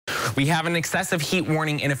We have an excessive heat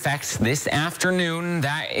warning in effect this afternoon.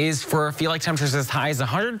 That is for feel like temperatures as high as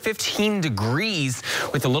 115 degrees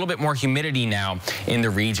with a little bit more humidity now in the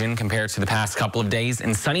region compared to the past couple of days.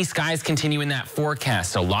 And sunny skies continue in that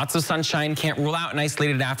forecast. So lots of sunshine. Can't rule out an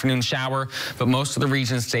isolated afternoon shower, but most of the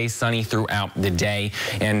region stays sunny throughout the day.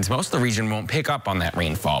 And most of the region won't pick up on that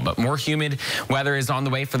rainfall, but more humid weather is on the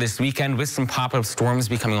way for this weekend with some pop-up storms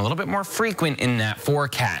becoming a little bit more frequent in that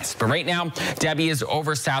forecast. But right now, Debbie is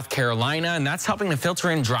over South Carolina, and that's helping to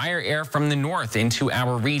filter in drier air from the north into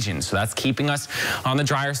our region. So that's keeping us on the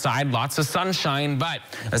drier side. Lots of sunshine, but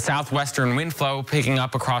a southwestern wind flow picking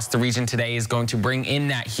up across the region today is going to bring in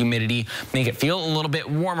that humidity, make it feel a little bit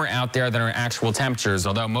warmer out there than our actual temperatures.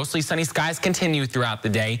 Although mostly sunny skies continue throughout the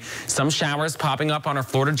day. Some showers popping up on our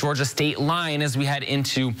Florida-Georgia state line as we head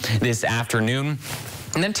into this afternoon.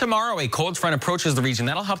 And then tomorrow, a cold front approaches the region.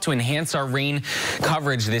 That'll help to enhance our rain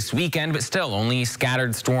coverage this weekend, but still only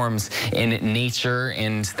scattered storms in nature.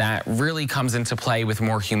 And that really comes into play with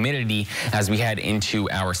more humidity as we head into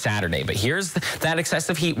our Saturday. But here's that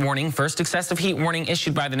excessive heat warning. First excessive heat warning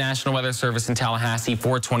issued by the National Weather Service in Tallahassee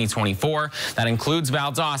for 2024. That includes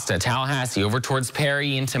Valdosta, Tallahassee, over towards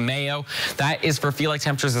Perry into Mayo. That is for feel like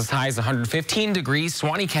temperatures as high as 115 degrees.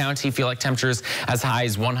 Suwannee County, feel like temperatures as high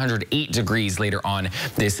as 108 degrees later on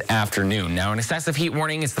this afternoon. Now, an excessive heat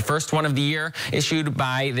warning is the first one of the year issued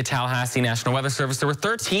by the Tallahassee National Weather Service. There were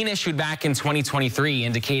 13 issued back in 2023,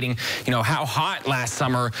 indicating, how hot last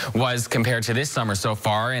summer was compared to this summer so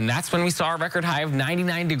far. And that's when we saw a record high of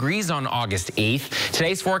 99 degrees on August 8th.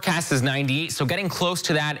 Today's forecast is 98, so getting close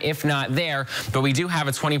to that, if not there. But we do have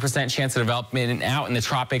a 20% chance of development out in the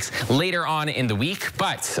tropics later on in the week.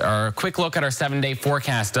 But our quick look at our 7-day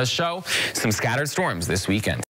forecast does show some scattered storms this weekend.